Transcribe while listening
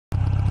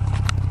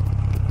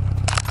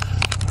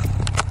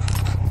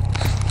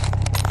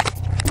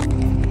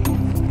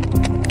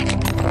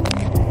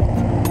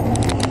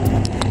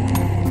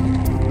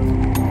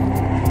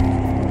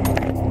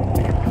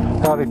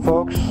Howdy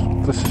folks,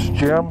 this is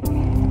Jim.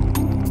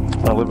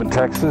 I live in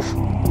Texas,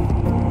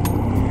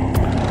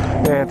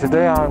 and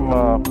today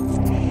I'm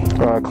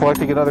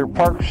collecting another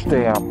park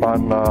stamp.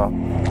 I'm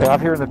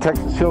out here in the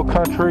Texas Hill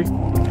Country,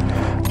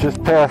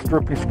 just past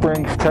Dripping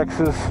Springs,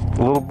 Texas.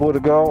 A little bit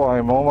ago,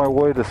 I'm on my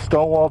way to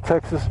Stonewall,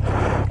 Texas,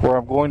 where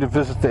I'm going to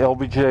visit the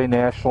LBJ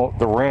National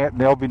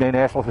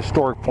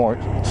Historic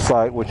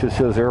Site, which is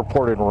his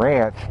airport and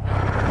ranch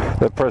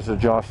that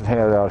President Johnson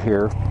had out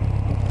here.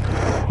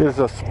 It is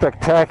a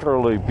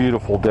spectacularly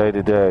beautiful day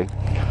today.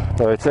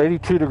 It's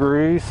 82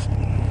 degrees.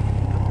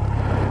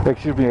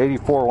 Excuse me,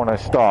 84 when I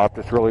stopped.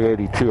 It's really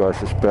 82, I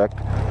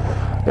suspect.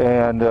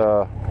 And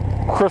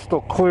crystal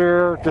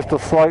clear, just a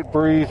slight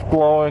breeze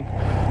blowing.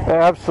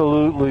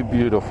 Absolutely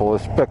beautiful. A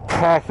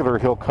spectacular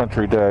hill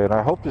country day. And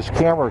I hope this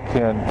camera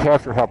can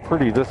capture how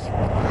pretty this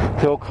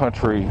hill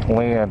country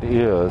land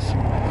is.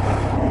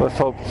 Let's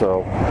hope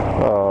so.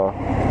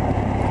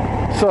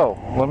 So,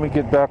 let me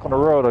get back on the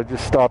road. I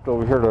just stopped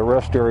over here to the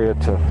rest area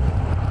to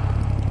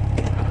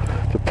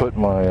put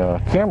my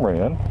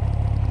camera in.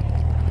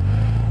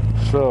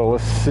 So,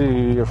 let's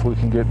see if we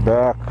can get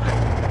back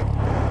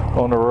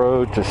on the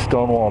road to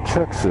Stonewall,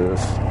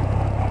 Texas.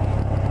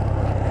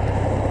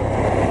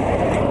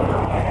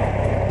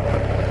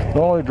 The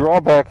only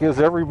drawback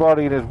is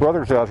everybody and his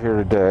brother's out here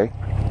today,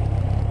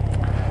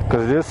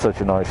 because it is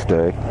such a nice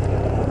day.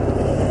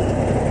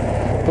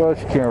 But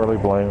you can't really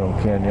blame them,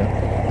 can you?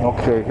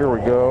 Okay, here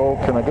we go.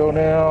 Can I go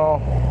now?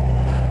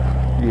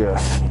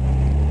 Yes.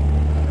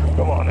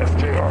 Come on,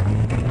 FJR.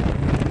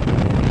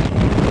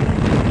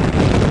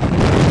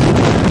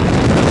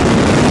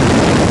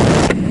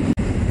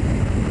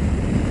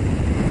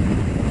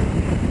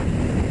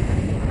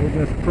 Isn't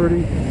this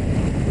pretty?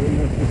 Isn't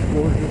this just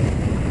gorgeous?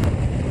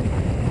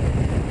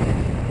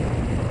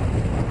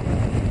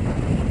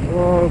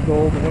 Oh,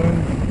 gold wind.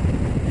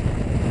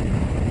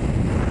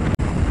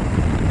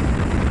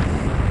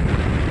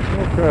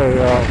 Okay,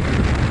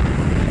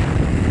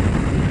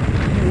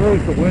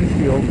 raise the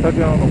windshield, cut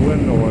down the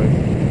wind noise.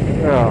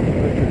 Yeah,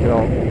 that should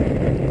help.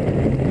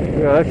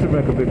 Yeah, that should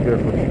make a big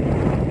difference.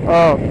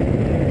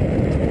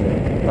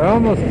 I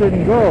almost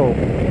didn't go.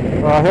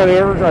 I had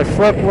errands, I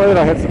slept late,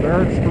 I had some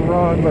errands to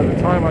run. By the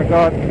time I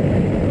got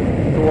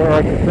to where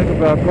I could think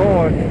about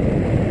going,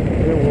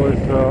 it was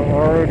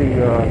already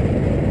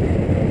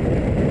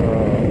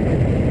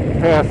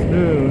past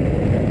noon.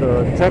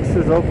 The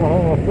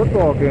Texas-Oklahoma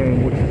football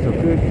game, which is a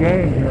big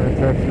game here in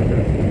Texas,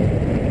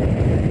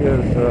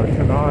 is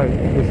tonight.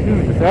 It's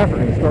huge this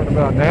afternoon. It's starting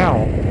about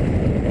now.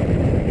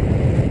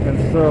 And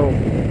so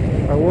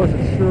I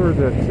wasn't sure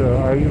that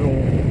I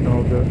even, I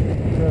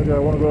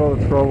want to go to all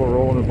the trouble of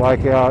rolling the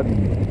bike out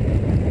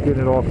and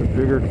getting it all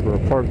configured for a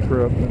park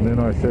trip. And then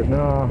I said,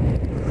 no,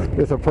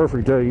 it's a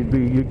perfect day.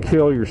 You'd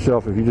kill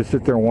yourself if you just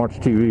sit there and watch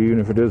TV, even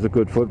if it is a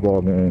good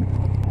football game.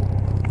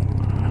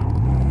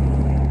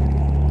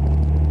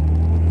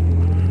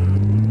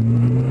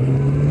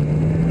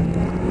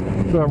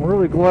 So I'm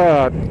really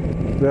glad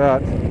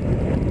that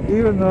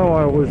even though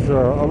I was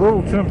a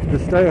little tempted to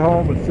stay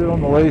home and sit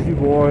on the lazy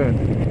boy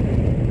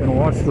and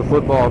watch the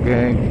football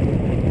game,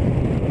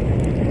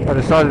 I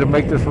decided to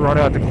make this run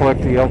out to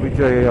collect the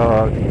LBJ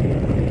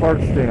park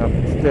stamp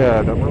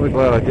instead. I'm really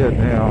glad I did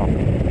now,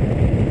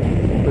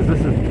 because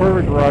this is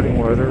perfect riding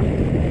weather.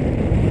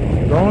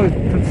 The only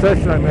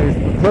concession I made is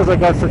because I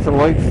got such a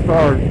late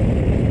start,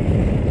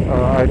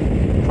 I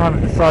kind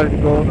of decided to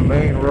go on the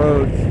main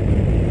roads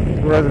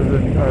rather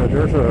than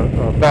there's a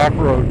back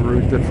road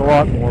route that's a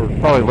lot more,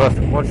 probably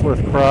much less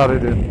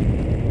crowded and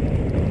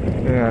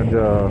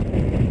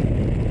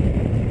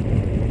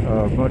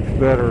much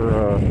better,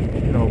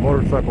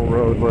 motorcycle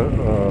road,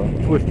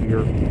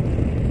 twistier.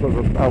 But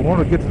I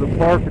want to get to the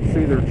park and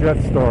see their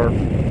Jet Star.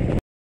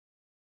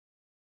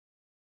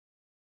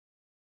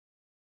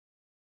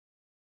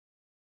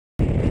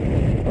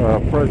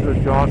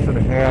 President Johnson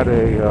had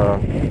an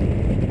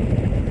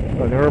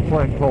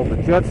airplane called the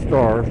Jet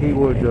Star. He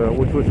would,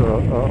 which was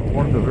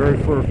one of the very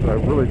first,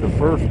 really the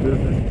first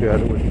business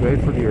jet. It was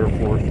made for the Air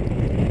Force.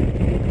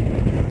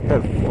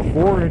 Had a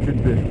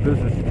 4-engine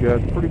business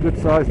jet, pretty good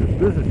size as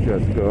business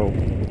jets go.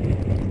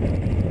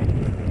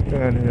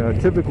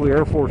 And typically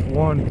Air Force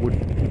One would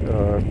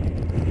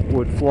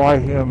fly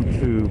him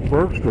to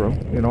Bergstrom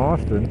in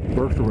Austin,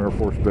 Bergstrom Air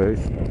Force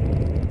Base,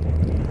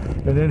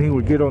 and then he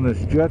would get on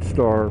this Jet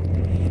Star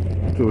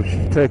to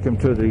take him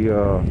to the,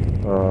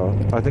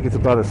 I think it's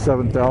about a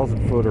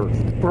 7,000 foot, or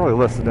probably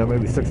less than that,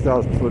 maybe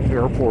 6,000 foot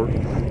airport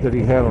that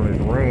he had on his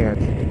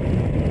ranch.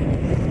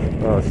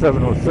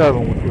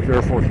 707, which was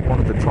Air Force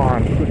One at the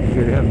time, couldn't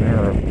get in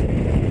there.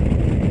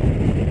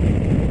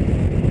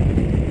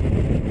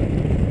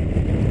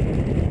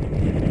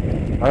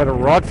 I had a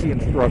ROTC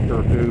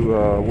instructor who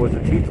was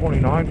a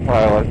T-29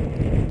 pilot.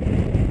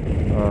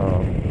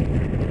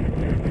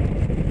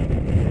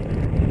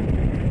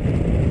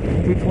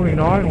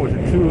 T-29 was a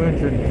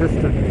 2-engine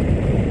piston.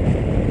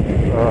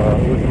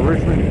 It was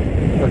originally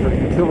as a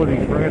utility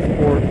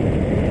transport,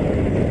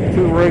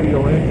 2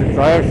 radial engines.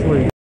 I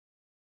actually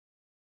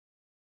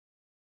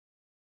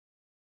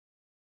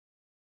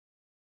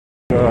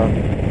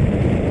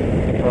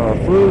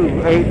flew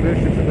 8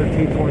 missions in the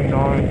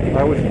T-29.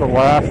 I was the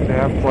last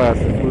nav class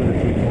that flew the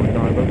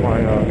T-29, but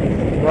my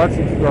ROTC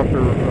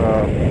instructor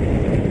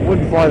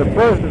wouldn't fly the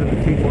president of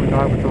the T-29,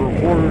 but the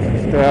reporters and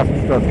staff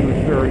and stuff, he was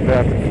ferrying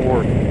back and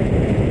forth.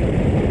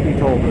 He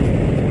told us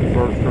between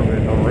Bergstrom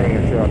and the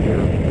ranch out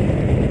there.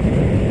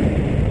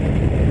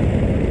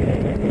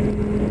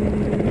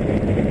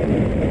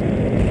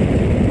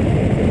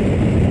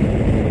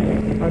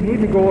 I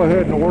need to go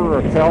ahead and order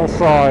a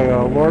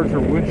Calci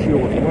larger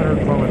windshield with winter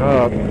coming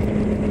up.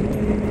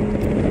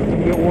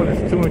 Get one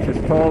that's 2 inches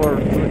taller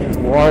and 2 inches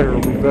wider.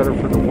 It'll be better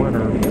for the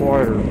winter,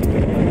 wider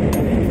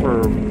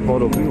for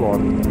moto vlog.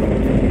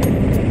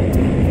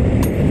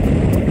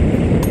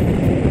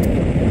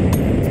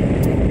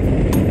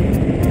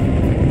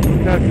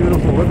 Isn't that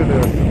beautiful? Look at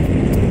this.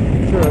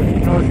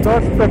 It's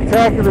not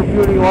spectacular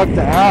beauty like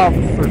the Alps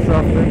or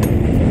something,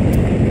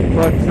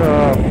 but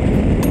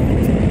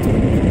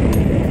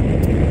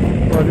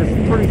it's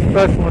pretty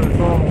special in its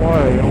own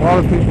way. And a lot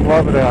of people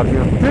love it out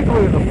here,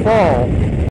 particularly in the fall.